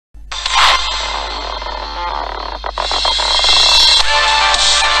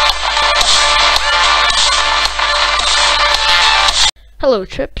Hello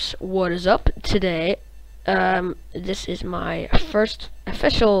Trips, what is up? Today, this is my first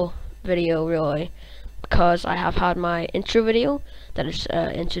official video really, because I have had my intro video, that is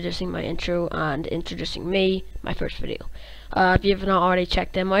introducing my intro and introducing me, my first video. If you have not already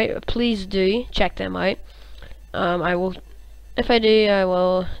checked them out, please do check them out. If I do, I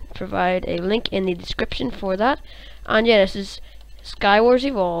will provide a link in the description for that. And yeah, this is Skywars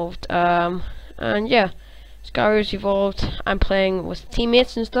Evolved, and yeah. Skywars Evolved, I'm playing with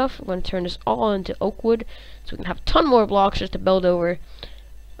teammates and stuff. I'm going to turn this all into Oakwood, so we can have a ton more blocks just to build over.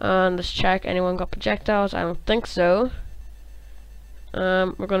 And let's check, anyone got projectiles? I don't think so.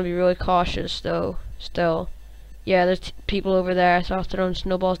 We're going to be really cautious though, still. Yeah, there's people over there, so after throwing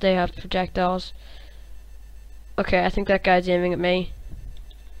snowballs, they have projectiles. Okay, I think that guy's aiming at me.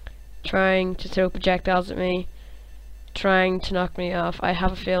 Trying to throw projectiles at me. Trying to knock me off. I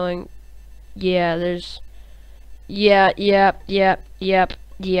have a feeling, yeah, there's... Yep.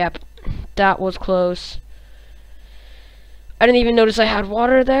 That was close. I didn't even notice I had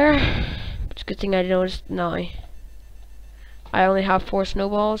water there. It's a good thing I noticed now. I only have 4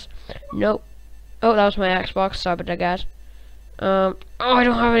 snowballs. Nope. Oh, that was my Xbox. Sorry about that, guys. Oh, I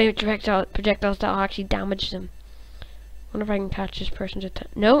don't have any projectiles that'll actually damage them. Wonder if I can catch this person's attack.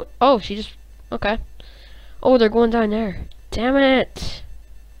 No. Oh, she just... Okay. Oh, they're going down there. Damn it.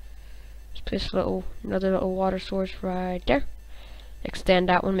 Place another little water source right there. Extend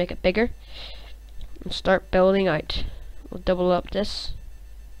that one, make it bigger, and start building out. We'll double up this,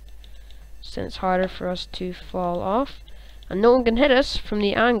 since it's harder for us to fall off, and no one can hit us from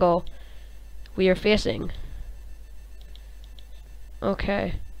the angle we are facing.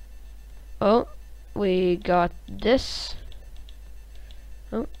 Okay. Oh, we got this.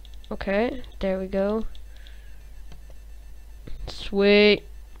 Oh, okay. There we go. Sweet.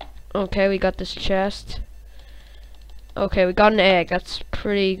 Okay, we got this chest. Okay, we got an egg. That's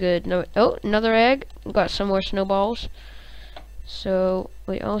pretty good. No, oh, another egg. We got some more snowballs. So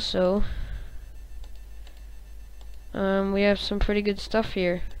we also we have some pretty good stuff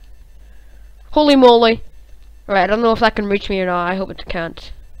here. Holy moly! Alright, I don't know if that can reach me or not. I hope it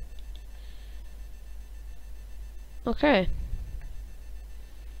can't. Okay.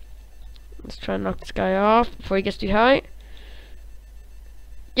 Let's try and knock this guy off before he gets too high.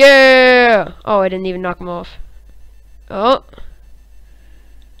 Yeah! Oh, I didn't even knock him off. Oh.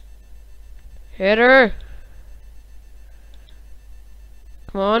 Hit her.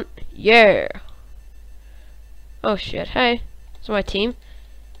 Come on. Yeah. Oh shit. Hey. It's my team.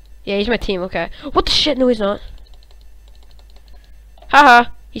 Yeah, he's my team. Okay. What the shit? No, he's not.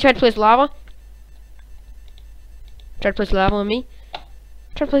 Haha. He tried to place lava. Tried to place lava on me.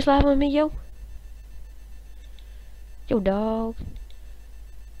 Tried to place lava on me, yo. Yo, dog.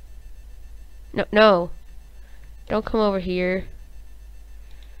 No. Don't come over here.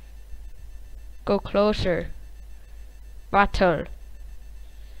 Go closer. Battle.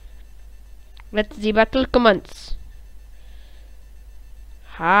 Let the battle commence.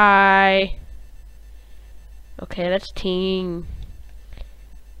 Hi. Okay, let's team.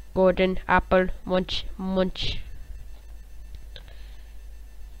 Golden apple munch munch.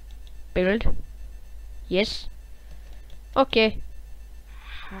 Build. Yes. Okay.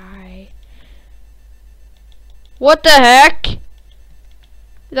 Hi. What the heck? Did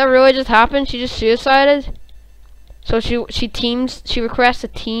that really just happen? She just suicided? So she requests a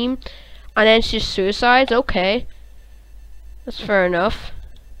team and then she just suicides? Okay. That's fair enough.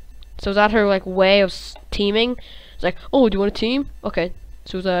 So is that her like way of teaming? It's like, oh, do you want a team? Okay,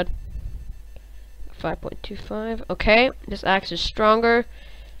 suicide. 5.25. Okay, this axe is stronger.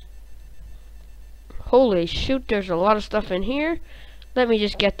 Holy shoot, there's a lot of stuff in here. Let me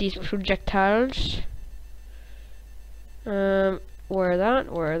just get these projectiles. Where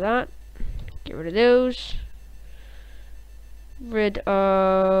that? Get rid of those. Rid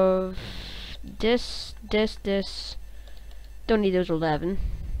of this. Don't need those 11.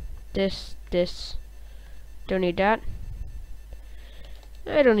 This. Don't need that.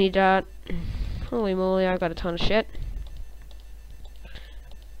 I don't need that. Holy moly, I got a ton of shit.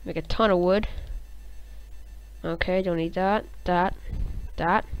 Make a ton of wood. Okay, don't need that. That.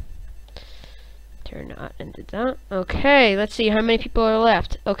 Turn that into that. Okay, let's see how many people are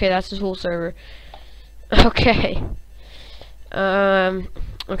left. Okay, that's this whole server. Okay.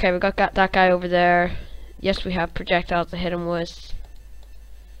 Okay, we got that guy over there. Yes, we have projectiles to hit him with.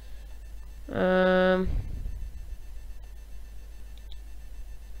 Yeah,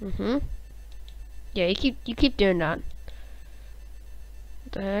 you keep doing that.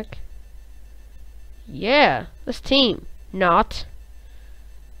 What the heck? Yeah, let's team. Not.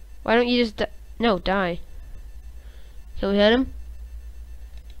 Why don't you just no, die. Can we hit him?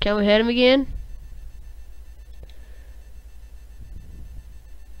 Can we hit him again?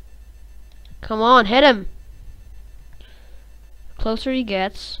 Come on, hit him! The closer he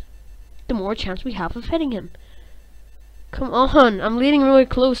gets, the more chance we have of hitting him. Come on, I'm leaning really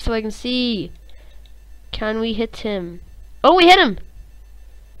close so I can see. Can we hit him? Oh, we hit him!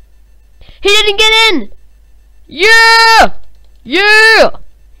 He didn't get in! Yeah! Yeah!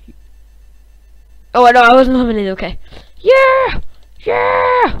 Oh, no, I wasn't eliminated, okay. Yeah!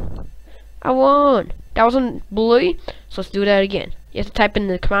 Yeah! I won! That was on blue, so let's do that again. You have to type in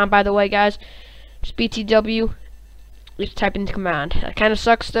the command, by the way, guys. Just BTW. You have to type in the command. That kind of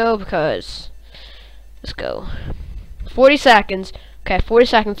sucks, though, because... Let's go. 40 seconds. Okay, 40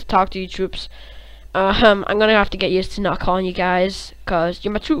 seconds to talk to you troops. I'm gonna have to get used to not calling you guys, because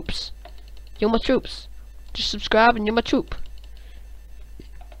you're my troops. You're my troops. Just subscribe and you're my troop.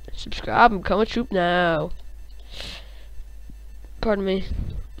 Subscribe and become a troop now. Pardon me.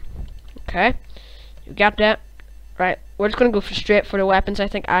 Okay. You got that? Right. We're just gonna go straight for the weapons, I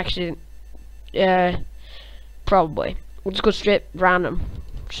think. Actually, probably. We'll just go straight random.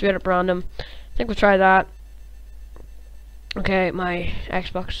 Straight up random. I think we'll try that. Okay, my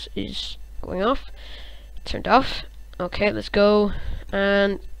Xbox is going off. Turned off. Okay, let's go.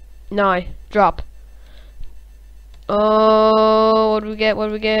 And now, drop. Oh, what do we get? What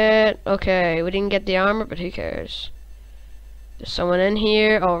do we get? Okay, we didn't get the armor, but who cares? There's someone in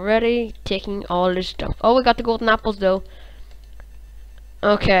here already taking all this stuff. Oh, we got the golden apples though.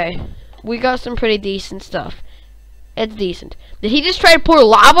 Okay, we got some pretty decent stuff. It's decent. Did he just try to pour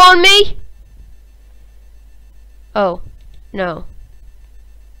lava on me? Oh, no.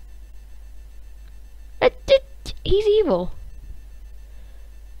 He's evil.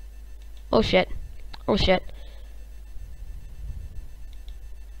 Oh shit. Oh shit.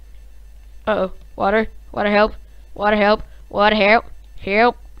 Uh-oh. Water. Water help. Water help. Water help.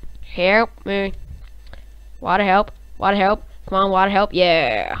 Help. Help me. Water help. Water help. Come on, water help.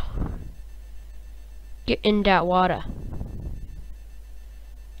 Yeah. Get in that water.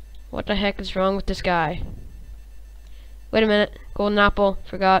 What the heck is wrong with this guy? Wait a minute. Golden apple.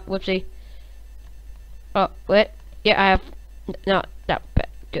 Forgot. Whoopsie. Oh, wait. Yeah, I have... No, that bad.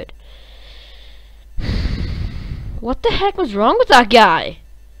 Good. What the heck was wrong with that guy?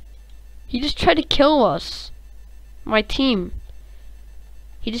 He just tried to kill us. My team.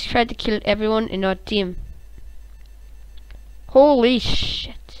 He just tried to kill everyone in our team. Holy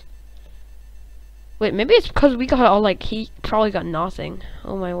shit. Wait, maybe it's because we got all, like, he probably got nothing.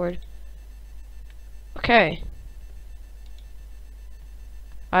 Oh my word. Okay.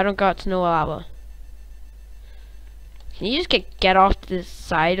 I don't got no lava. Can you just get off this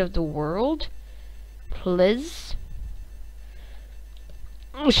side of the world? Please?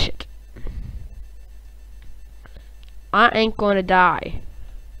 Oh shit. I ain't gonna die.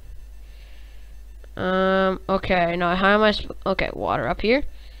 Okay, now how am I okay, water up here.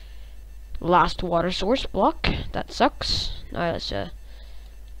 Last water source block. That sucks. Now let's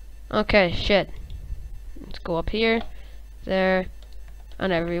okay, shit. Let's go up here, there,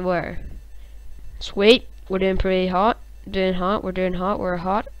 and everywhere. Sweet. We're doing pretty hot. Doing hot. We're doing hot. We're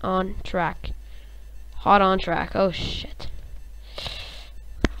hot on track. Hot on track. Oh shit.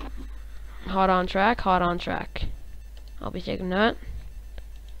 Hot on track. Hot on track. I'll be taking that.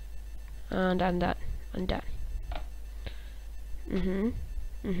 And that. And that.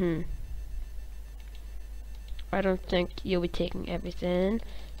 I don't think you'll be taking everything,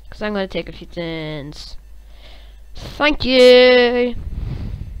 because I'm going to take a few things. Thank you!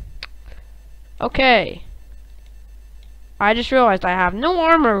 Okay. I just realized I have no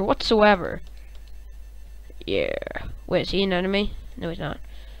armor whatsoever. Yeah. Wait, is he an enemy? No, he's not.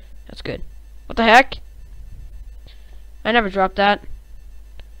 That's good. What the heck? I never dropped that.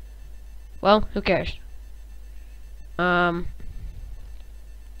 Well, who cares? Oh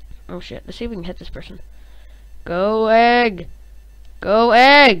shit. Let's see if we can hit this person. Go egg! Go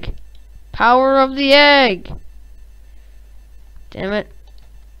egg! Power of the egg! Damn it.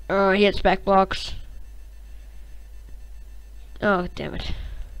 Oh, he hit spec blocks. Oh, damn it.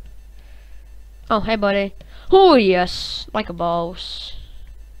 Oh, hey buddy. Oh yes! Like a boss.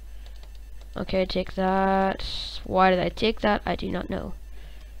 Okay, take that. Why did I take that? I do not know.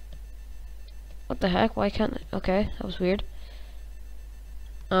 What the heck? Why can't I? Okay, that was weird.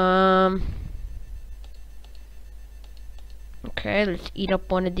 Okay, let's eat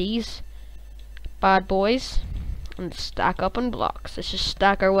up one of these bad boys and stack up on blocks. Let's just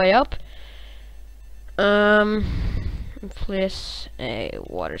stack our way up. Place a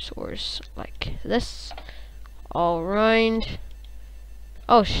water source like this all around.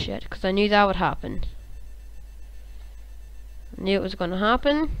 Oh shit, because I knew that would happen. Knew it was gonna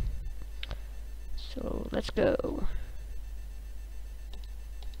happen. So let's go.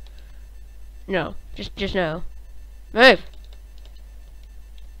 No, just no. Move!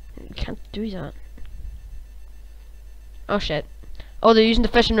 You can't do that. Oh shit. Oh, they're using the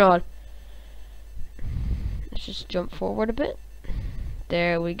fishing rod. Let's just jump forward a bit.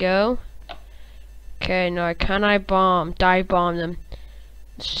 There we go. Okay, now can I dive bomb them?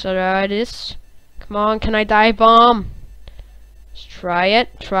 Let's try this. Come on, can I dive bomb? Let's try it,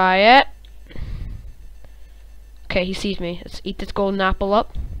 Okay, he sees me. Let's eat this golden apple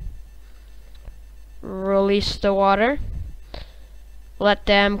up. Release the water. Let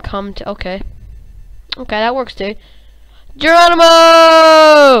them come to, okay, that works too.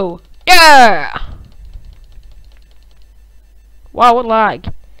 Geronimo! Yeah! Wow, what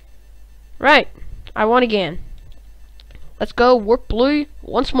lag. Right, I won again. Let's go, work blue,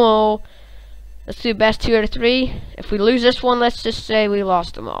 once more. Let's do best 2 out of 3. If we lose this one, let's just say we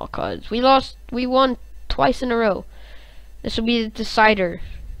lost them all, cause we won twice in a row. This will be the decider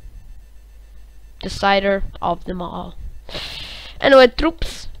of them all. Anyway,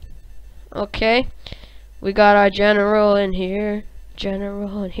 troops. Okay, we got our general in here.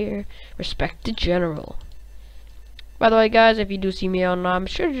 Respect the general. By the way, guys, if you do see me on, I'm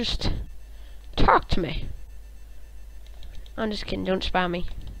sure just talk to me. I'm just kidding. Don't spam me.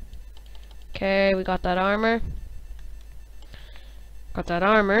 Okay, we got that armor.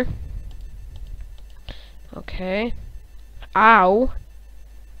 Okay. Ow.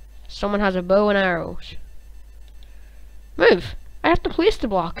 Someone has a bow and arrows. Move! I have to place the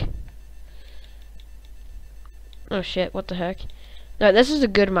block. Oh shit, what the heck. Now, this is a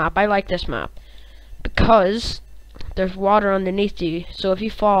good map. I like this map. Because there's water underneath you. So if you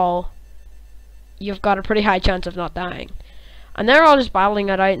fall, you've got a pretty high chance of not dying. And they're all just battling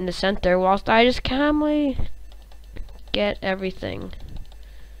it out in the center, whilst I just calmly get everything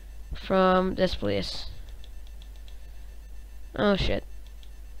from this place. Oh shit.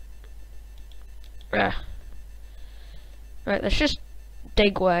 Right, let's just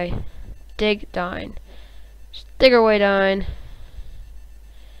dig down. Just dig our way down.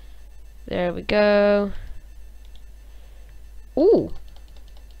 There we go. Ooh,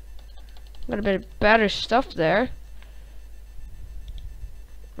 got a bit of better stuff there.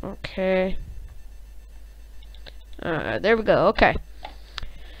 Okay. There we go. Okay.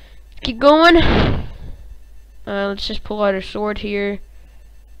 Keep going. Let's just pull out our sword here.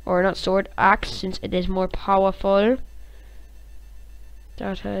 Or not sword, axe, since it is more powerful.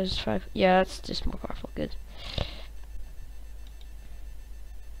 That has 5. Yeah, that's just more powerful. Good. I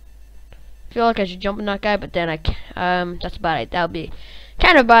feel like I should jump on that guy, but then that's a bad idea. That would be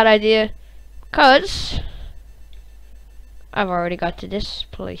kind of a bad idea. Cause I've already got to this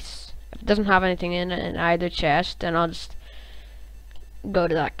place. If it doesn't have anything in it in either chest, then I'll just go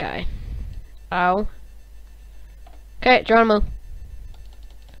to that guy. Ow. Okay, Geronimo.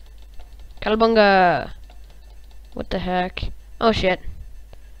 Calabunga! What the heck? Oh shit.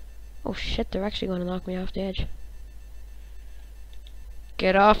 Oh shit, they're actually gonna knock me off the edge.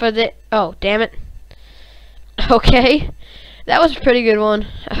 Get off of it. Oh, damn it. Okay. That was a pretty good one.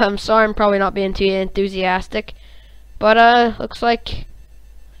 I'm sorry I'm probably not being too enthusiastic. But, looks like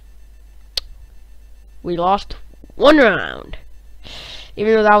we lost one round.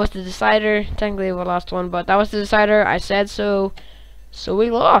 Even though that was the decider, technically we lost one, but that was the decider. I said so. So we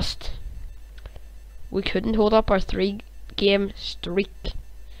lost. We couldn't hold up our 3-game streak.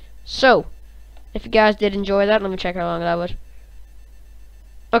 So, if you guys did enjoy that, let me check how long that was.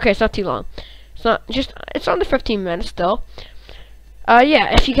 Okay, it's not too long. It's under 15 minutes still.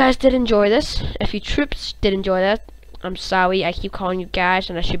 Yeah, if you guys did enjoy this, if you troops did enjoy that, I'm sorry, I keep calling you guys,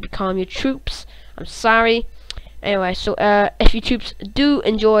 and I should be calling you troops. I'm sorry. Anyway, so, if you troops do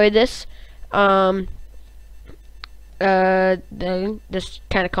enjoy this, this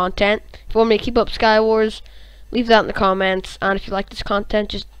kind of content, if you want me to keep up Skywars, leave that in the comments. And if you like this content,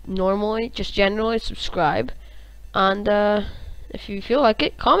 just generally subscribe, and if you feel like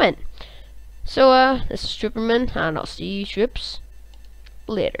it, comment. So this is Trooperman, and I'll see you troops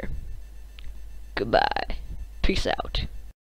later. Goodbye. Peace out.